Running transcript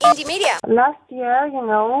Indie Media. Last year, in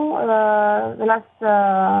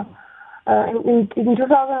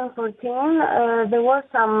 2014, there was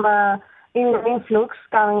some influx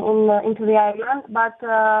coming into the island, but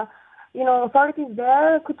authorities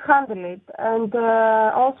there could handle it, and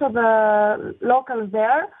also the locals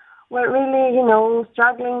there were really,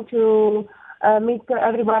 struggling to meet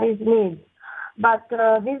everybody's needs. But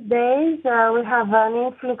these days, we have an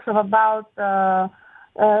influx of about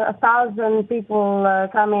 1,000 people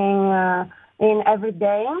coming in every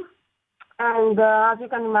day. And as you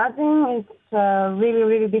can imagine, it's really,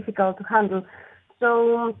 really difficult to handle.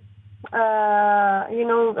 So, the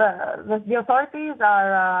authorities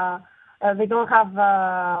are, they don't have,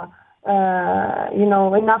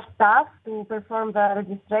 enough staff to perform the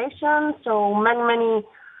registration. So many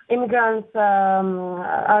immigrants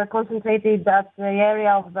are concentrated at the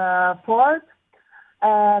area of the port.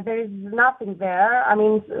 There is nothing there. I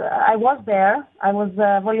mean, I was there. I was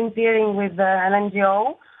volunteering with an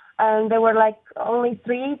NGO, and there were only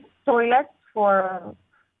 3 toilets for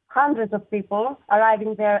hundreds of people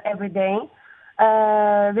arriving there every day.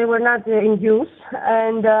 They were not in use,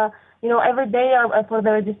 and every day for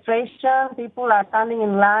the registration, people are standing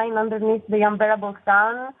in line underneath the unbearable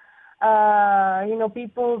sun.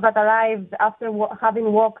 People that arrived after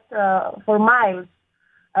having walked for miles,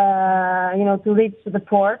 to reach the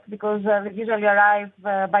port, because they usually arrive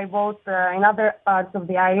by boat in other parts of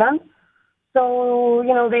the island. So,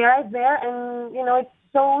 they arrive there, and, it's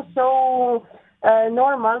so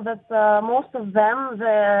normal that most of them,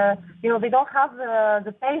 they don't have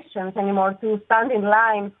the patience anymore to stand in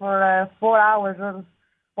line for 4 hours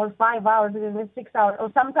or 5 hours, even 6 hours, or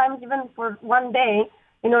sometimes even for one day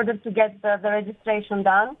in order to get the registration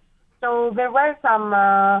done. So there were some,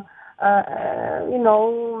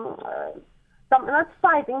 some not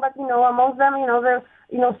fighting, but, amongst them, the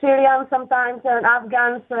Syrians sometimes and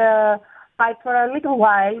Afghans fight for a little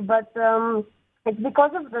while, but it's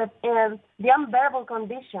because of the unbearable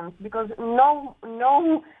conditions, because no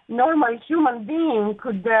normal human being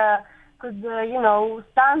could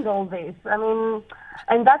stand all this. I mean,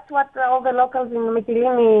 and that's what all the locals in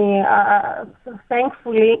Mytilene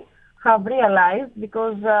thankfully have realized,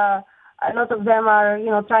 because a lot of them are,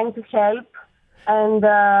 trying to help, and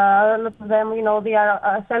a lot of them, they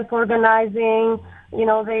are self-organizing.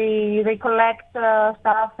 They collect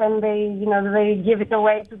stuff, and they give it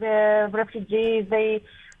away to the refugees. They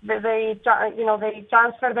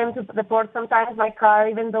transfer them to the port sometimes by car,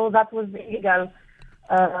 even though that was illegal,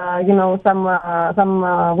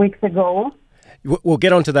 some weeks ago. We'll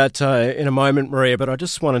get onto that in a moment, Maria, but I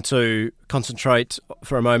just wanted to concentrate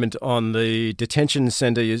for a moment on the detention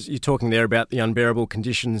centre. You're talking there about the unbearable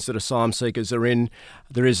conditions that asylum seekers are in.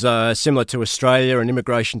 There is, similar to Australia, an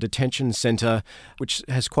immigration detention centre which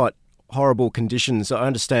has quite horrible conditions. I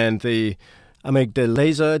understand the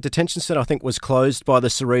Amygdaleza detention centre, I think, was closed by the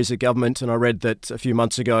Syriza government, and I read that a few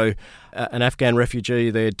months ago an Afghan refugee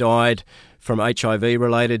there died from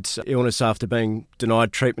HIV-related illness after being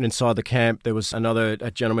denied treatment inside the camp. There was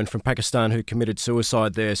a gentleman from Pakistan who committed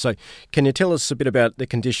suicide there. So can you tell us a bit about the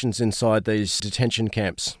conditions inside these detention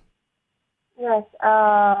camps? Yes,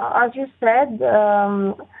 as you said,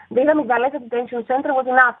 the Amygdaleza Detention Center was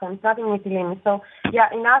in Athens, not in Mytilene. So,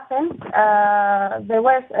 in Athens, there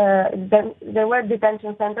were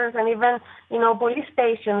detention centers, and even, police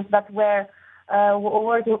stations that were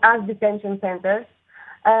working as detention centers.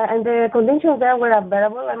 And the conditions there were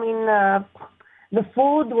unbearable. I mean, the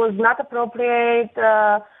food was not appropriate.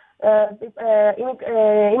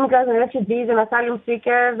 Immigrants and refugees and asylum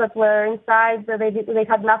seekers that were inside, they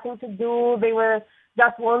had nothing to do. They were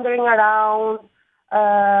just wandering around.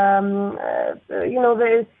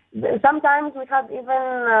 Sometimes we had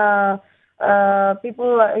even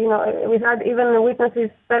people, we had even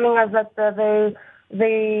witnesses telling us that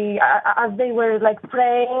they as they were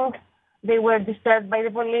praying, they were disturbed by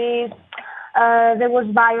the police. There was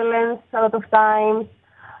violence a lot of times.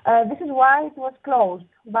 This is why it was closed.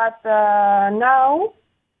 But now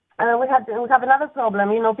we have another problem.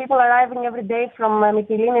 People arriving every day from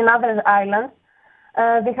Mytilene and other islands.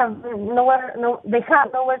 They have nowhere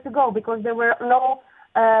to go, because there were no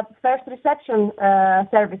first reception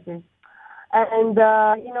services. And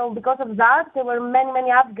because of that, there were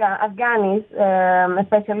many Afghanis,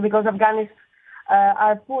 especially because Afghanis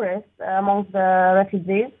are poorest amongst the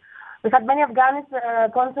refugees. We had many Afghanis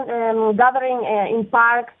gathering in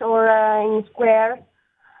parks or in squares,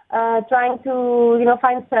 trying to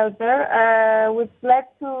find shelter, which led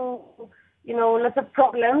to lots of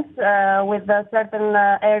problems with certain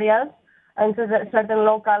areas and certain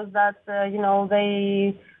locals that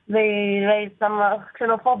they raised some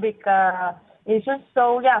xenophobic issues.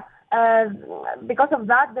 So because of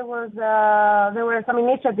that, there were some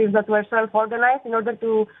initiatives that were self-organized in order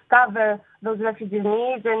to cover those refugees'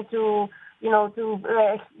 needs and to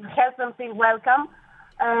help them feel welcome.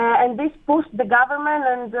 And this pushed the government,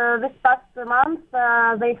 and this past month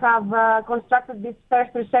they have constructed this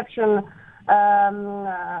first reception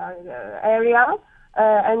area,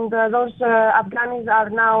 and those Afghans are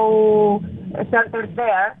now sheltered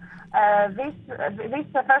there. This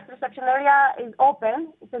first reception area is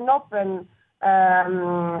open. It's an open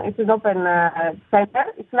center.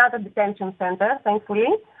 It's not a detention center, thankfully,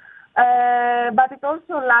 but it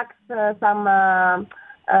also lacks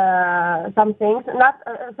some things. Not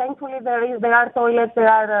thankfully, there are toilets. There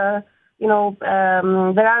are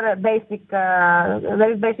basic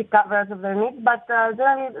coverage of their needs, but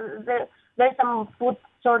generally there's some food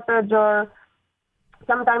shortage, or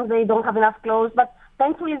sometimes they don't have enough clothes. But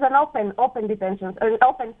thankfully, it's an open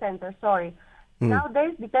center. Sorry.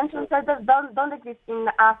 Nowadays, detention centers don't exist in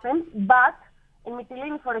Athens, but in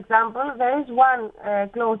Mytilene, for example, there is one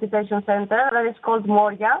closed detention center that is called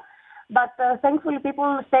Moria. But thankfully,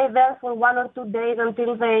 people stay there for 1 or 2 days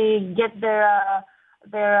until they get their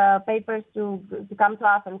papers to come to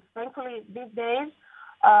Athens. Thankfully, these days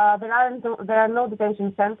there are no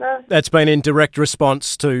detention centres. That's been in direct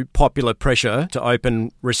response to popular pressure to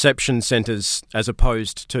open reception centres as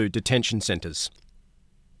opposed to detention centres.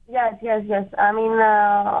 Yes. I mean,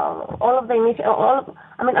 all of the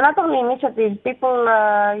not only initiatives, people,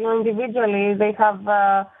 individually, they have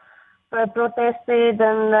protested,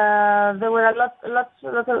 and there were a lot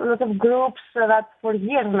of groups that for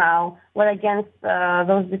years now were against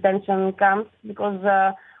those detention camps, because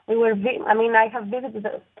I have visited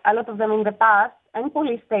a lot of them in the past, and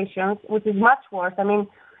police stations, which is much worse. I mean,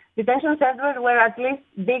 detention centers were at least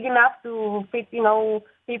big enough to fit,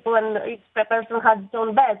 people, and each person had its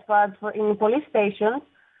own bed. But in police stations,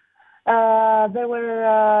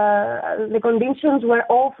 the conditions were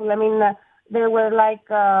awful. I mean, there were like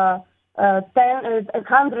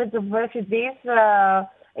hundreds of refugees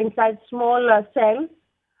inside small cells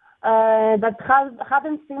that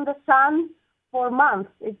hadn't seen the sun for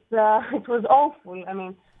months. It was awful. I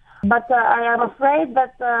mean, but I am afraid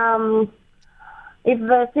that if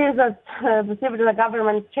the Syriza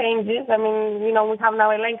government changes, I mean, we have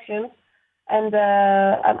now elections, and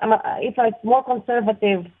if a more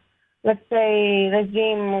conservative, let's say,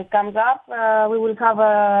 regime comes up, we will have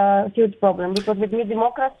a huge problem, because with New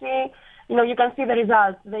Democracy, you can see the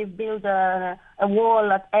results. They built a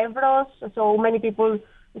wall at Evros, so many people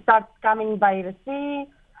start coming by the sea.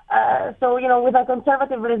 So, with a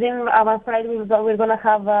conservative regime, I'm afraid we're going to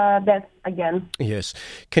have deaths again. Yes.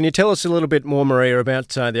 Can you tell us a little bit more, Maria, about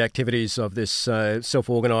the activities of this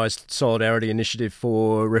self-organised solidarity initiative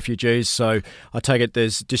for refugees? So I take it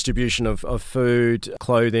there's distribution of food,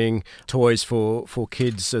 clothing, toys for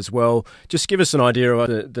kids as well. Just give us an idea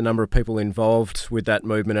of the number of people involved with that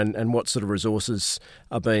movement, and what sort of resources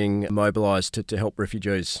are being mobilised to help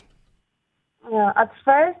refugees. Yeah, at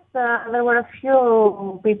first there were a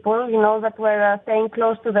few people, that were staying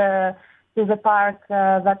close to the park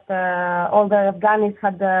that all the Afghans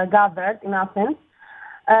had gathered in Athens.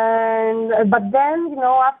 But then,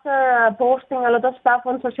 after posting a lot of stuff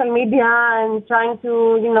on social media and trying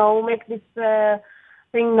to, make this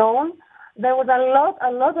thing known, there was a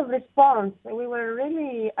lot of response. We were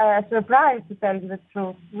really surprised, to tell you the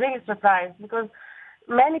truth, really surprised, because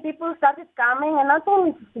many people started coming, and not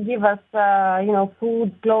only to give us,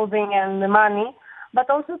 food, clothing, and money, but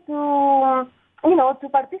also to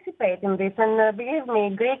participate in this. And believe me,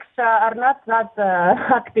 Greeks are not that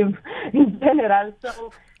active in general.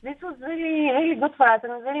 So this was really, really good for us,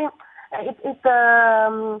 and really,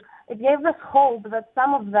 it gave us hope that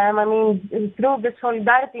some of them, through the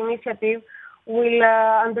Solidarity Initiative, will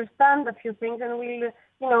understand a few things, and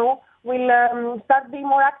will start being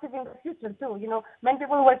more active in the future too. Many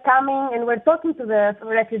people were coming and were talking to the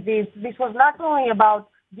refugees. This was not only about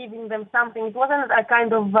giving them something. It wasn't a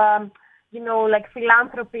kind of, like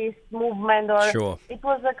philanthropist movement, or sure. It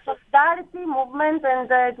was a solidarity movement, and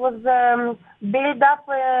it was built up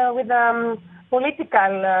with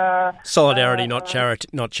political solidarity, not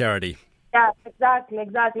charity. Yeah, exactly.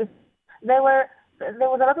 There was a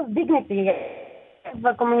lot of dignity.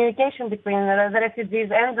 The communication between the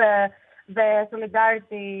refugees and the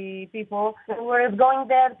solidarity people. We were going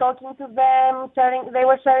there, talking to them, they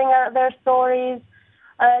were sharing their stories.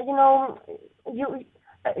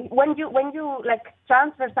 When you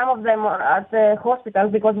transfer some of them at the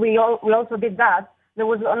hospitals, because we also did that. There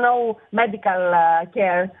was no medical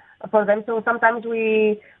care for them. So sometimes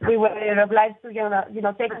we were obliged to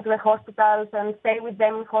take them to the hospitals and stay with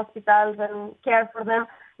them in hospitals and care for them.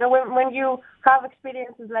 When you have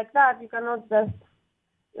experiences like that, you cannot just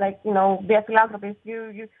be a philanthropist.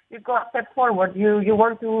 You go a step forward. You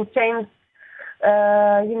want to change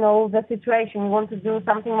the situation. You want to do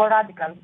something more radical.